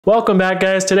Welcome back,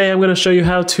 guys. Today I'm going to show you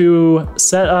how to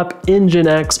set up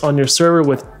Nginx on your server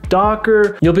with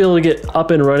Docker. You'll be able to get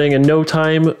up and running in no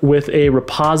time with a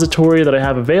repository that I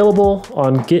have available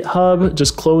on GitHub.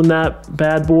 Just clone that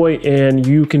bad boy and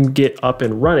you can get up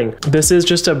and running. This is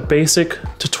just a basic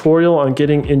tutorial on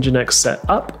getting Nginx set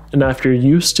up. And if you're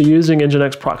used to using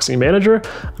Nginx Proxy Manager,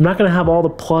 I'm not going to have all the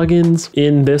plugins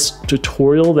in this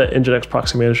tutorial that Nginx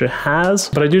Proxy Manager has,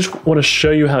 but I do just want to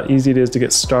show you how easy it is to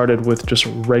get started with just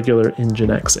regular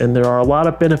Nginx. And there are a lot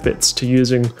of benefits to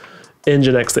using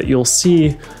Nginx that you'll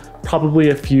see probably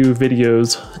a few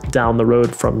videos down the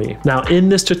road from me. Now in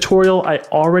this tutorial, I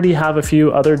already have a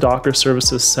few other Docker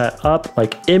services set up,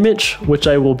 like Immich, which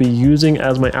I will be using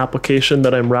as my application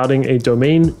that I'm routing a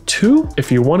domain to.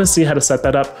 If you want to see how to set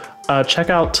that up, check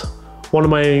out one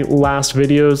of my last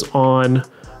videos on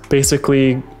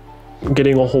basically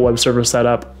getting a whole web server set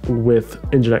up with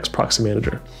Nginx Proxy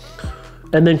Manager.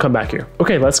 And then come back here.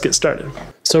 Okay, let's get started.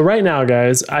 So right now,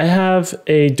 guys, I have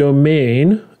a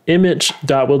domain,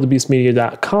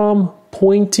 imich.wildebeestmedia.com,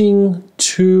 pointing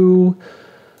to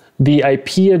the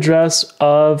IP address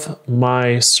of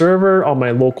my server on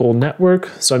my local network.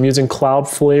 So I'm using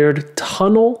Cloudflared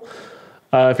Tunnel.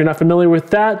 If you're not familiar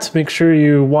with that, make sure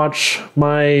you watch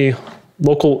my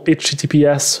local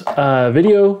HTTPS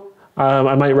video.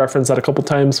 I might reference that a couple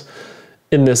times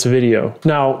in this video.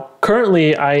 Now,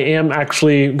 currently I am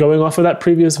actually going off of that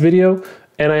previous video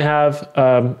and I have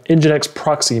Nginx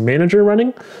Proxy Manager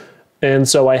running. And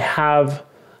so I have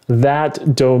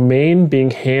that domain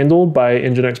being handled by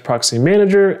Nginx Proxy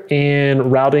Manager and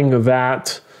routing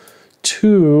that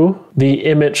to the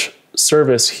Immich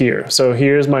service here. So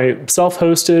here's my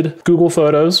self-hosted Google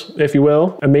Photos, if you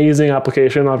will. Amazing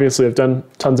application. Obviously, I've done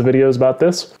tons of videos about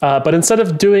this. But instead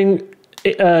of doing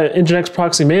Nginx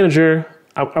Proxy Manager,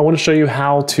 I want to show you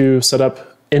how to set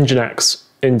up Nginx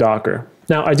in Docker.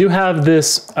 Now, I do have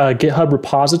this GitHub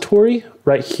repository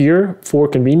right here for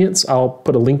convenience. I'll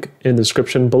put a link in the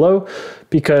description below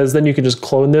because then you can just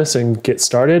clone this and get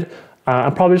started.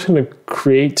 I'm probably just going to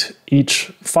create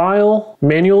each file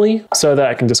manually so that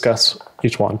I can discuss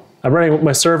each one. I'm running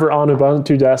my server on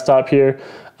Ubuntu desktop here,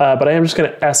 but I am just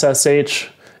going to SSH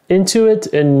into it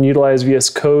and utilize VS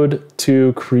Code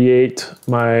to create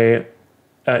my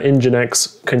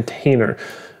Nginx container.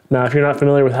 Now, if you're not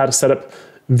familiar with how to set up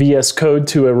VS Code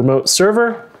to a remote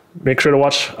server, make sure to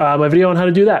watch my video on how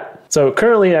to do that. So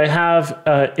currently I have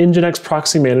Nginx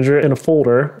Proxy Manager in a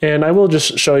folder, and I will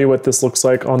just show you what this looks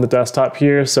like on the desktop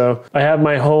here. So I have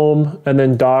my home and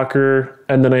then Docker,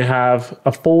 and then I have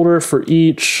a folder for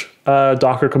each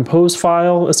docker-compose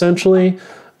file, essentially.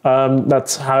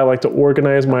 That's how I like to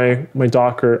organize my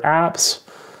Docker apps.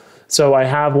 So I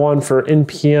have one for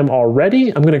npm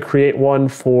already. I'm going to create one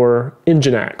for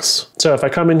Nginx. So if I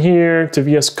come in here to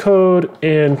VS Code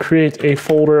and create a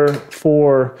folder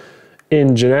for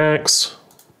Nginx,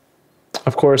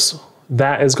 of course,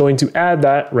 that is going to add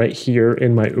that right here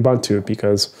in my Ubuntu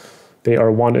because they are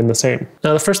one and the same.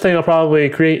 Now, the first thing I'll probably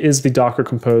create is the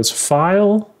docker-compose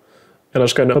file. And I'm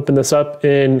just going to open this up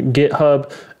in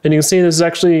GitHub. And you can see this is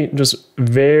actually just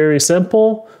very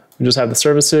simple. We just have the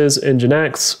services,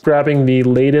 Nginx, grabbing the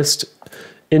latest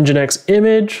Nginx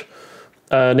image,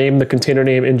 name the container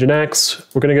name Nginx.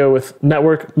 We're going to go with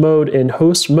network mode and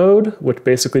host mode, which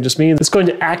basically just means it's going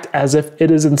to act as if it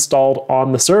is installed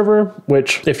on the server,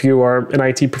 which if you are an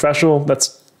IT professional,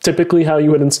 that's typically how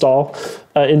you would install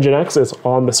Nginx is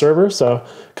on the server. So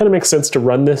kind of makes sense to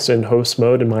run this in host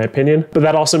mode in my opinion. But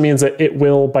that also means that it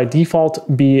will by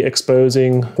default be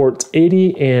exposing ports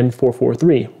 80 and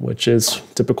 443, which is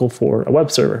typical for a web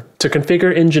server. To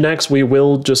configure Nginx, we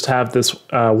will just have this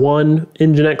one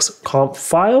nginx.conf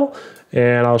file,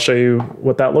 and I'll show you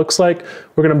what that looks like.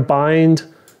 We're going to bind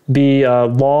the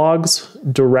logs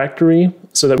directory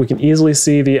so that we can easily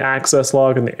see the access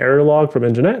log and the error log from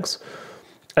Nginx.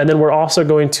 And then we're also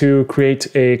going to create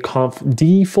a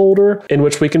conf.d folder in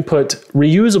which we can put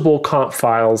reusable conf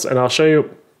files. And I'll show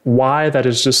you why that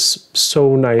is just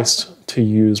so nice to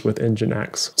use with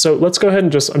Nginx. So let's go ahead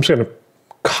and I'm just going to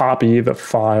copy the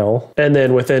file. And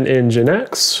then within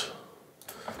Nginx,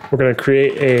 we're going to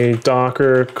create a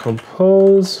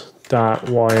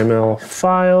docker-compose.yml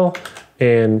file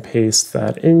and paste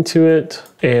that into it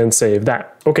and save that.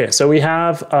 Okay, so we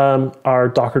have our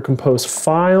Docker Compose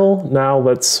file. Now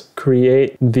let's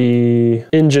create the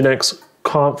Nginx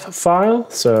conf file.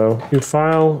 So new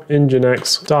file,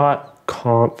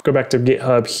 nginx.conf. Go back to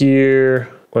GitHub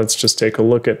here. Let's just take a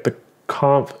look at the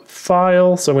conf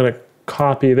file. So I'm gonna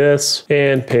copy this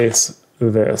and paste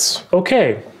this.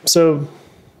 Okay, so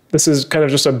This is kind of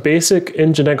just a basic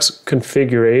Nginx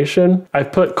configuration.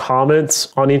 I've put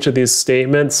comments on each of these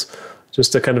statements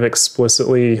just to kind of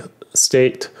explicitly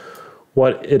state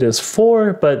what it is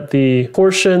for, but the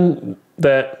portion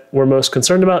that we're most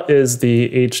concerned about is the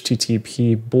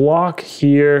HTTP block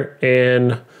here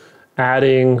and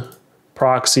adding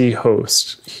proxy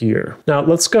host here. Now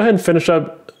let's go ahead and finish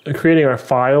up creating our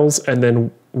files, and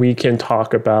then we can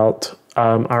talk about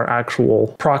our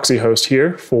actual proxy host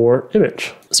here for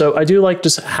Immich. So I do like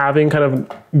just having kind of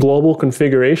global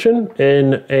configuration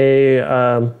in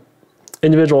a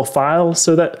individual file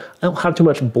so that I don't have too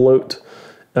much bloat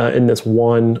in this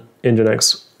one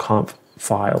nginx.conf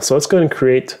file. So let's go ahead and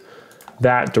create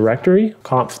that directory,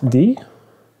 conf.d.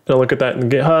 I'll look at that in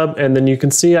GitHub, and then you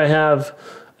can see I have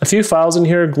a few files in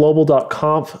here,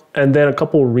 global.conf, and then a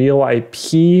couple real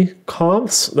IP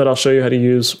confs that I'll show you how to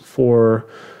use for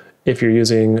if you're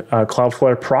using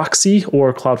Cloudflare Proxy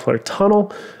or Cloudflare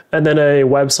Tunnel, and then a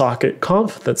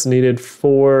websocket.conf that's needed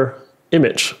for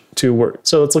Immich to work.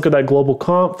 So let's look at that global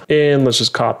conf, and let's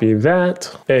just copy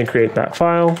that and create that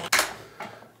file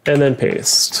and then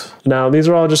paste. Now these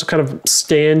are all just kind of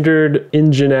standard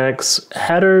Nginx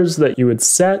headers that you would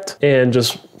set and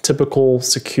just typical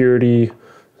security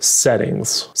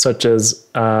settings, such as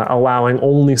allowing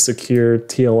only secure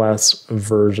TLS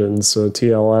versions. So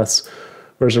TLS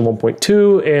version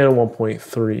 1.2 and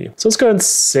 1.3. So let's go ahead and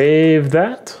save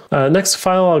that. Next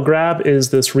file I'll grab is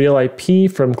this real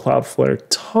IP from Cloudflare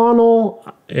Tunnel,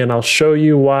 and I'll show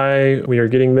you why we are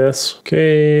getting this.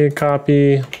 Okay,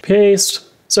 copy, paste.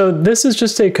 So this is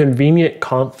just a convenient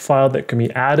conf file that can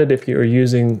be added if you're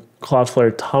using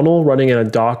Cloudflare Tunnel running in a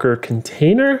Docker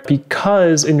container,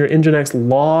 because in your Nginx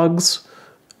logs,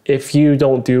 if you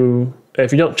don't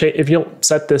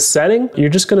set this setting, you're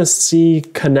just going to see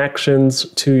connections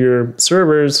to your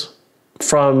servers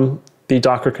from the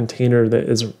Docker container that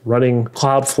is running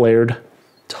Cloudflared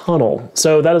Tunnel.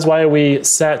 So that is why we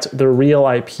set the real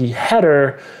IP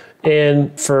header,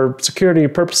 and for security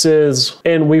purposes,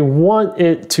 and we want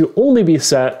it to only be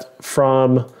set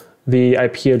from the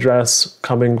IP address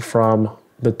coming from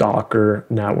the Docker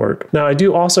network. Now I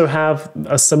do also have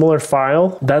a similar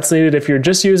file that's needed if you're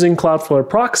just using Cloudflare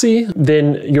Proxy,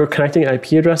 then your connecting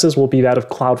IP addresses will be that of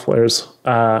Cloudflare's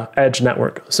edge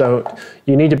network. So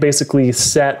you need to basically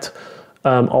set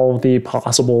all of the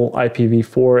possible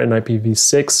IPv4 and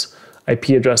IPv6 IP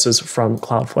addresses from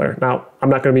Cloudflare. Now I'm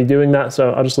not going to be doing that,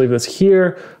 so I'll just leave this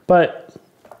here. But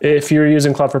if you're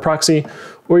using Cloudflare Proxy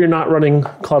or you're not running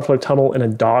Cloudflare Tunnel in a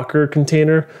Docker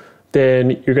container,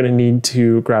 then you're going to need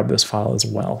to grab this file as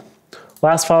well.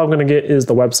 Last file I'm going to get is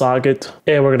the WebSocket,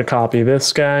 and we're going to copy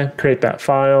this guy, create that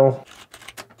file,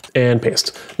 and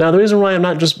paste. Now the reason why I'm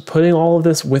not just putting all of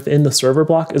this within the server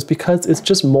block is because it's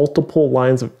just multiple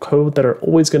lines of code that are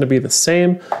always going to be the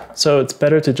same. So it's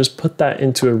better to just put that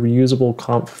into a reusable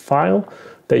conf file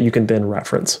that you can then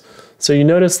reference. So you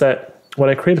notice that when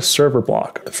I create a server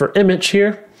block for Immich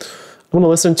here, I'm going to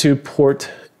listen to port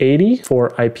 80 for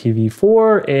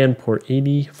IPv4 and port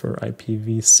 80 for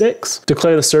IPv6.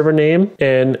 Declare the server name,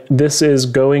 and this is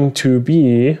going to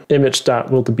be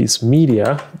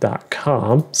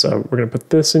imich.wildebeestmedia.com. So we're going to put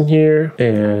this in here,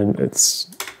 and it's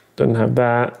doesn't have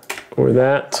that or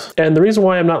that. And the reason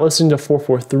why I'm not listening to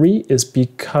 443 is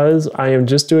because I am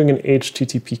just doing an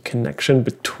HTTP connection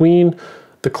between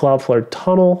the Cloudflare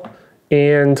Tunnel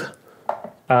and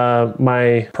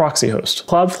my proxy host.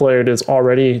 Cloudflare is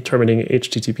already terminating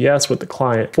HTTPS with the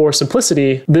client. For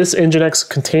simplicity, this Nginx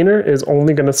container is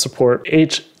only going to support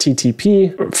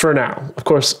HTTP for now. Of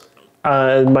course,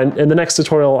 in the next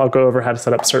tutorial, I'll go over how to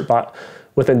set up certbot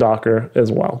within Docker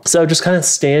as well. So just kind of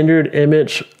standard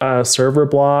Immich server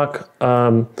block.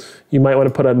 You might want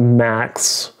to put a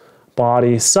max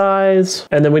body size,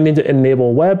 and then we need to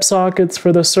enable WebSockets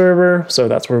for the server. So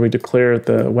that's where we declare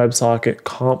the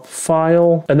WebSocket.conf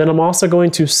file. And then I'm also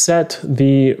going to set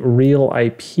the real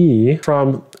IP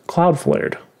from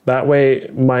Cloudflared. That way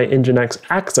my Nginx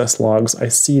access logs, I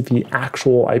see the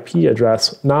actual IP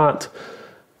address, not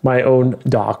my own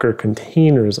Docker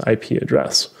container's IP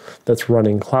address that's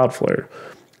running Cloudflare.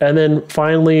 And then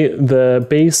finally, the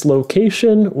base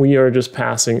location, we are just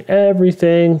passing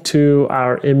everything to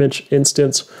our Immich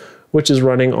instance, which is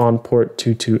running on port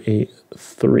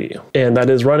 2283. And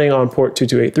that is running on port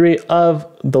 2283 of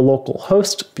the local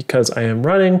host because I am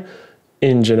running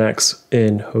Nginx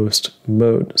in host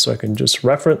mode. So I can just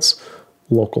reference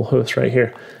localhost right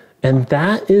here. And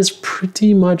that is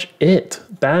pretty much it.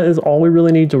 That is all we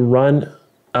really need to run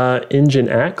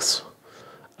Nginx.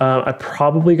 I'm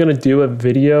probably going to do a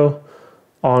video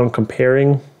on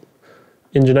comparing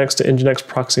Nginx to Nginx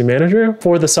Proxy Manager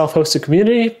for the self-hosted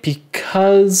community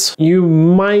because you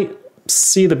might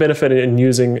see the benefit in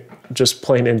using just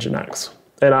plain Nginx.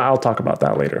 And I'll talk about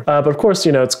that later. But of course,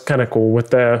 it's kind of cool with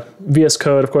the VS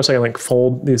Code. Of course, I can like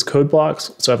fold these code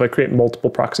blocks. So if I create multiple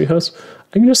proxy hosts,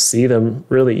 I can just see them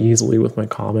really easily with my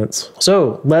comments.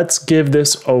 So let's give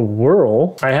this a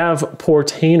whirl. I have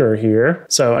Portainer here.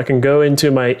 So I can go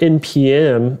into my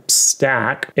NPM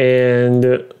stack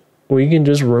and we can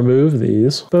just remove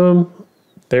these. Boom,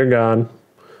 they're gone.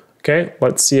 Okay,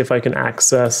 let's see if I can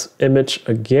access Immich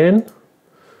again,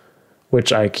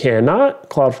 which I cannot.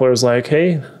 Cloudflare is like,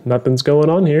 hey, nothing's going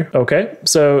on here. Okay,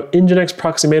 so Nginx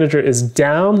Proxy Manager is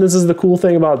down. This is the cool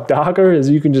thing about Docker is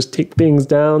you can just take things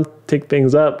down, take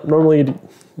things up. Normally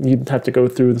you'd have to go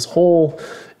through this whole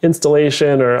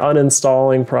installation or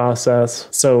uninstalling process.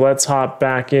 So let's hop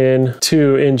back in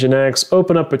to Nginx,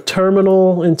 open up a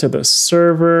terminal into the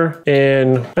server,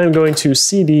 and I'm going to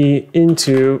cd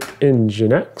into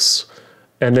Nginx.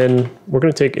 And then we're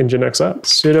going to take Nginx up,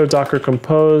 sudo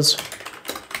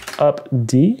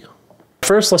docker-compose.yml.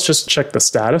 First, let's just check the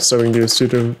status. So we can do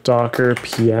sudo docker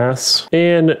ps,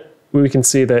 and we can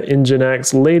see that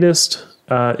Nginx latest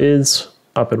is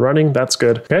up and running. That's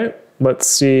good. Okay, let's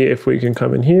see if we can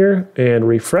come in here and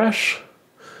refresh.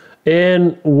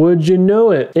 And would you know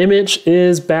it, Immich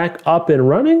is back up and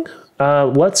running.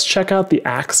 Let's check out the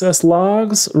access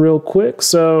logs real quick.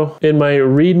 So in my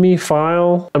README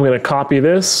file, I'm going to copy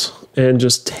this and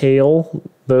just tail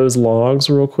those logs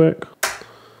real quick.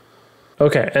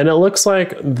 Okay, and it looks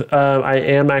like I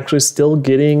am actually still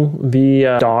getting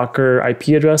the Docker IP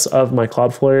address of my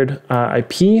Cloudflared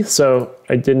IP, so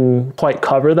I didn't quite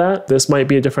cover that. This might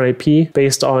be a different IP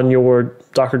based on your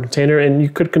Docker container, and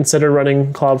you could consider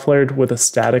running Cloudflared with a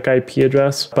static IP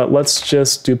address. But let's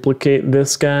just duplicate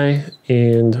this guy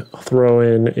and throw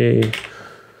in a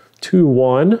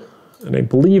 2.1. And I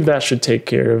believe that should take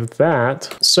care of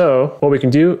that. So what we can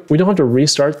do, we don't have to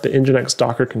restart the Nginx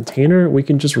Docker container. We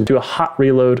can just do a hot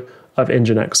reload of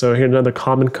Nginx. So here's another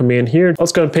common command here.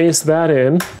 Let's go and paste that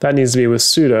in. That needs to be with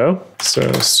sudo. So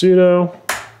sudo,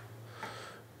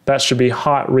 that should be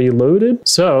hot reloaded.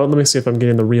 So let me see if I'm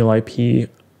getting the real IP.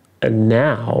 And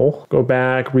now go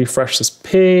back, refresh this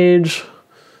page,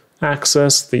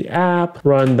 access the app,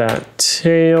 run that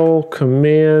tail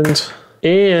command.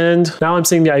 And now I'm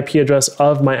seeing the IP address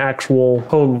of my actual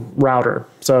home router.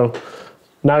 So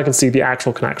now I can see the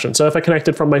actual connection. So if I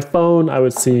connected from my phone, I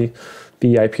would see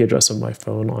the IP address of my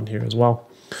phone on here as well.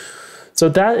 So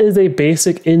that is a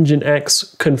basic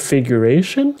Nginx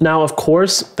configuration. Now, of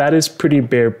course, that is pretty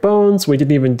bare bones. We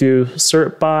didn't even do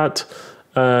certbot,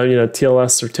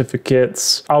 TLS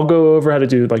certificates. I'll go over how to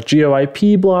do like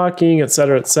GeoIP blocking, et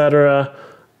cetera, et cetera.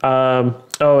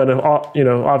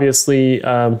 Obviously,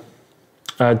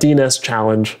 DNS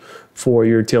challenge for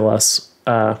your TLS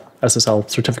SSL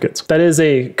certificates. That is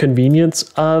a convenience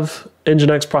of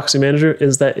Nginx Proxy Manager,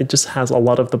 is that it just has a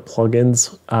lot of the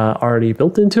plugins already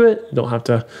built into it. You don't have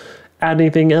to add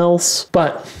anything else,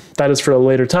 but that is for a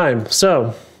later time.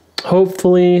 So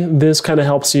hopefully this kind of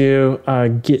helps you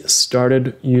get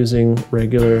started using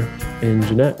regular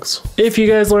Nginx. If you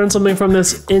guys learned something from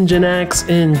this Nginx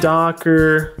and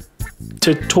Docker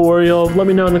tutorial, let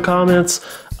me know in the comments.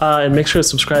 And make sure to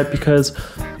subscribe because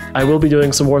I will be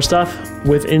doing some more stuff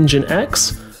with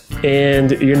Nginx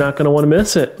and you're not going to want to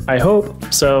miss it, I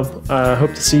hope. So I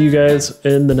hope to see you guys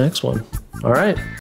in the next one. All right.